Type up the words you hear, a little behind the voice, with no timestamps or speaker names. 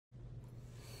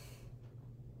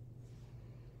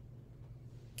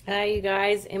Hi, you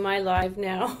guys. Am I live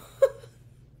now?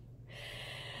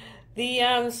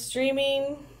 The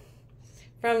streaming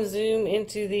from Zoom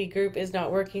into the group is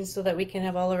not working so that we can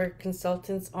have all of our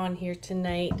consultants on here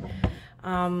tonight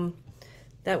um,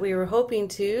 that we were hoping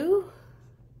to.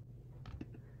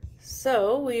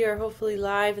 So we are hopefully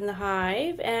live in the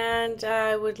Hive, and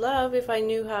I would love if I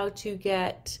knew how to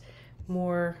get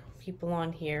more people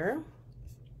on here.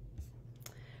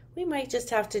 We might just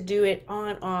have to do it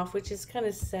on off, which is kind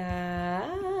of sad.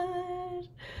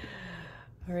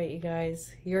 All right, you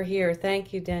guys, you're here.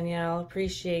 Thank you, Danielle.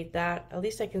 Appreciate that. At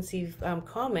least I can see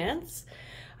comments.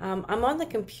 I'm on the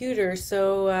computer,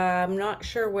 so I'm not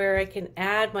sure where I can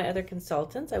add my other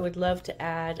consultants. I would love to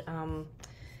add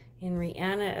in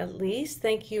Rihanna at least.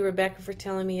 Thank you, Rebecca, for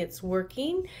telling me it's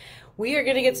working. We are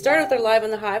going to get started with our Live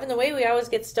on the Hive, and the way we always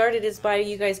get started is by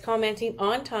you guys commenting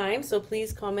on time, so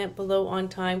please comment below on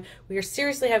time. We are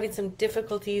seriously having some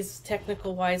difficulties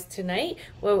technical-wise tonight.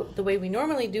 Well, the way we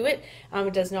normally do it,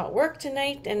 it does not work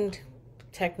tonight, and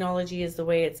technology is the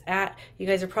way it's at. You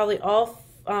guys are probably all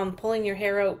pulling your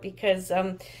hair out because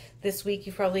this week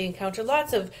you probably encountered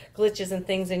lots of glitches and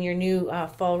things in your new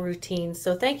fall routine.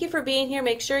 So thank you for being here.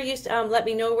 Make sure you let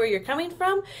me know where you're coming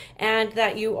from and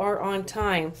that you are on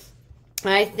time.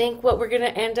 I think what we're going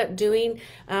to end up doing,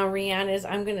 Rihanna, is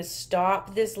I'm going to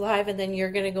stop this live and then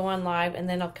you're going to go on live and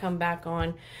then I'll come back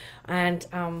on and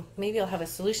maybe I'll have a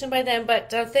solution by then. But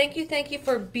thank you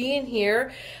for being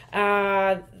here.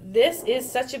 This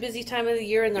is such a busy time of the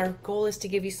year and our goal is to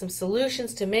give you some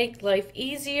solutions to make life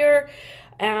easier.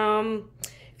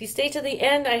 If you stay to the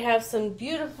end, I have some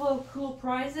beautiful, cool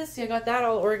prizes. See, I got that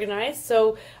all organized.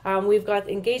 So we've got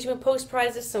engagement post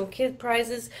prizes, some kid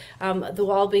prizes.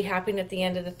 They'll all be happening at the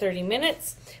end of the 30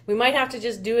 minutes. We might have to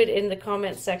just do it in the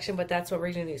comments section, but that's what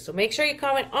we're going to do. So make sure you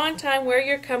comment on time where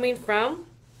you're coming from.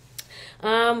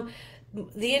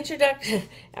 The introduction,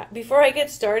 before I get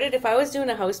started, if I was doing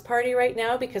a house party right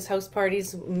now, because house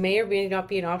parties may or may not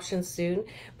be an option soon,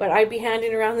 but I'd be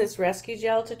handing around this rescue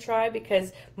gel to try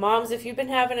because moms, if you've been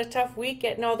having a tough week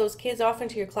getting all those kids off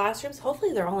into your classrooms,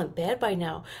 hopefully they're all in bed by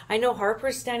now. I know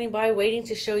Harper's standing by waiting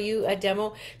to show you a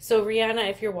demo. So Rihanna,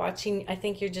 if you're watching, I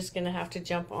think you're just going to have to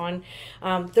jump on.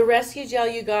 The rescue gel,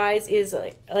 you guys, is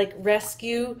like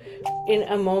rescue in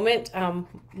a moment.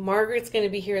 Margaret's going to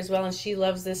be here as well, and she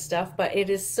loves this stuff, but it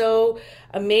is so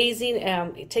amazing.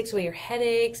 It takes away your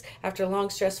headaches after a long,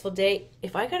 stressful day.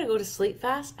 If I got to go to sleep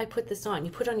fast, I put this on.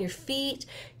 You put it on your feet,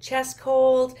 chest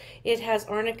cold. It has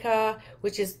arnica,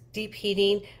 which is deep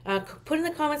heating. Put in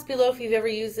the comments below if you've ever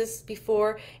used this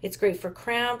before. It's great for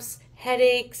cramps,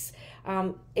 headaches.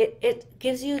 It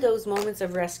gives you those moments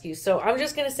of rescue. So I'm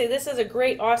just going to say this is a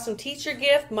great, awesome teacher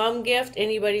gift, mom gift.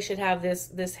 Anybody should have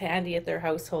this handy at their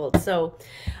household. So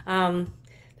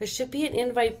there should be an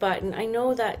invite button. I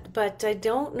know that, but I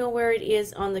don't know where it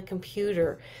is on the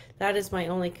computer. That is my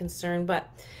only concern. But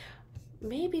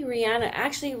maybe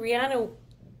Rihanna,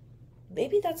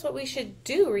 maybe that's what we should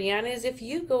do, Rihanna, is if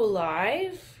you go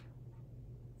live,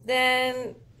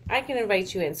 then I can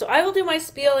invite you in. So I will do my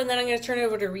spiel and then I'm going to turn it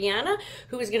over to Rihanna,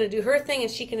 who is going to do her thing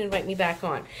and she can invite me back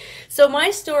on. So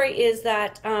my story is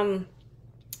that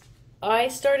I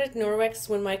started Norwex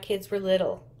when my kids were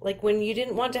little. Like when you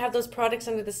didn't want to have those products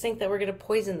under the sink that were going to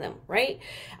poison them, right?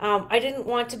 I didn't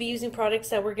want to be using products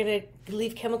that were going to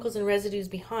leave chemicals and residues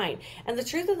behind. And the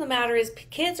truth of the matter is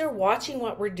kids are watching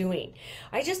what we're doing.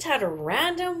 I just had a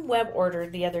random web order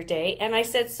the other day and I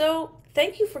said, so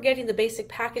thank you for getting the basic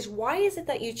package. Why is it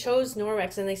that you chose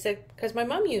Norwex? And they said, because my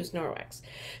mom used Norwex.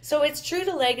 So it's true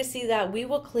to legacy that we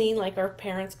will clean like our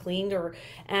parents cleaned,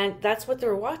 and that's what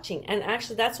they're watching. And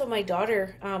actually, that's what my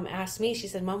daughter asked me. She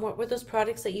said, Mom, what were those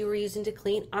products that you were using to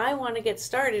clean? I want to get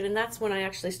started. And that's when I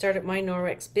actually started my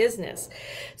Norwex business.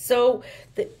 So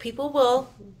that people will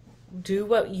do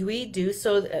what we do.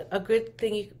 So a good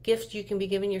gift you can be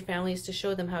giving your family is to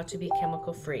show them how to be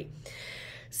chemical free.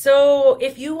 So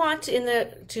if you want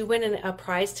to win a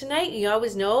prize tonight, you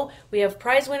always know we have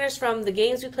prize winners from the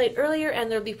games we played earlier,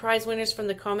 and there'll be prize winners from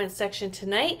the comment section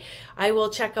tonight. I will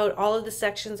check out all of the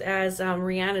sections as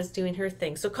Rihanna's doing her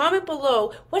thing. So comment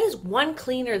below, what is one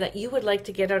cleaner that you would like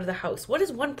to get out of the house? What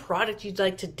is one product you'd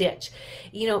like to ditch?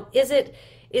 You know, I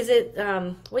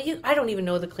don't even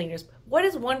know the cleaners. What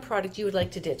is one product you would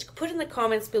like to ditch? Put in the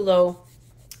comments below.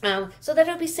 So that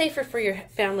it'll be safer for your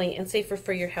family and safer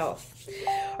for your health.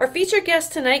 Our featured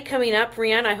guest tonight coming up,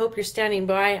 Rihanna, I hope you're standing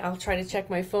by. I'll try to check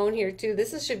my phone here too.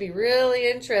 Should be really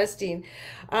interesting.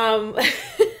 Rihanna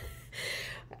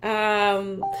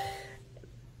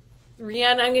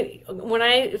Rihanna, when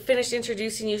I finish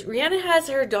introducing you, Rihanna has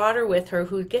her daughter with her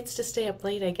who gets to stay up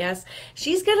late, I guess.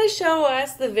 She's going to show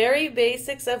us the very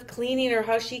basics of cleaning or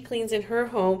how she cleans in her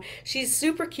home. She's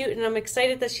super cute, and I'm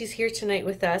excited that she's here tonight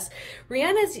with us.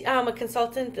 Rihanna's a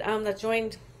consultant that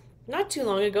joined not too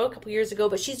long ago, a couple years ago,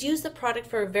 but she's used the product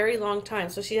for a very long time.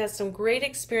 So she has some great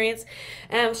experience.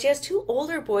 She has two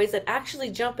older boys that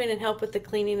actually jump in and help with the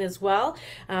cleaning as well.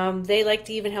 They like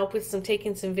to even help with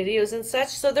taking some videos and such.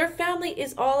 So their family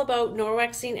is all about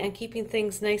Norwexing and keeping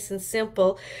things nice and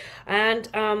simple. And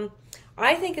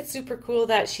I think it's super cool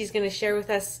that she's going to share with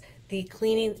us the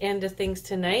cleaning end of things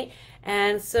tonight.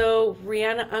 And so,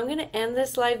 Rihanna, I'm going to end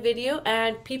this live video,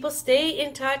 and people stay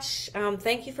in touch.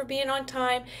 Thank you for being on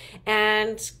time,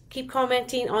 and keep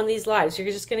commenting on these lives. You're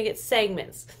just going to get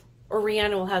segments, or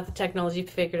Rihanna will have the technology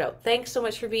figured out. Thanks so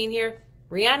much for being here.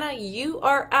 Rihanna, you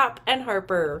are up, and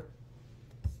Harper.